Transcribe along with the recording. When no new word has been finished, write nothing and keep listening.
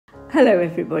Hello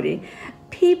everybody.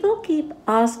 People keep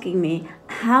asking me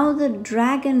how the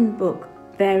dragon book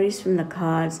varies from the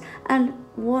cards and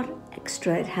what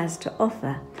extra it has to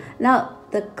offer. Now,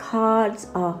 the cards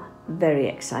are very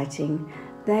exciting.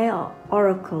 They are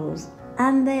oracles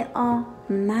and they are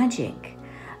magic.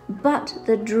 But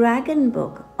the dragon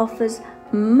book offers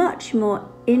much more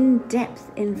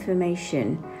in-depth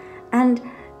information, and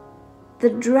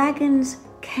the dragons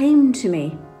came to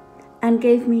me and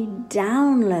gave me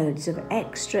downloads of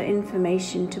extra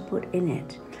information to put in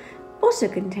it. Also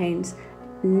contains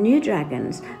new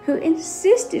dragons who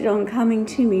insisted on coming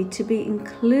to me to be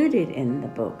included in the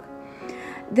book.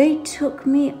 They took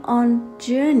me on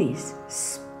journeys,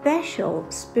 special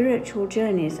spiritual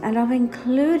journeys, and I've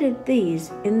included these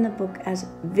in the book as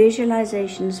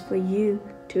visualizations for you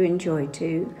to enjoy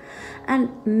too.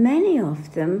 And many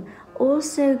of them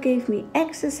also gave me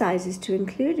exercises to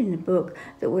include in the book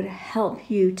that would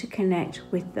help you to connect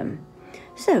with them.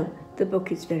 So the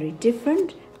book is very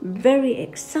different, very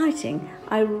exciting.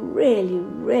 I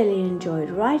really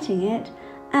enjoyed writing it,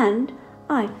 and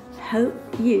I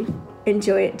hope you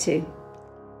enjoy it too.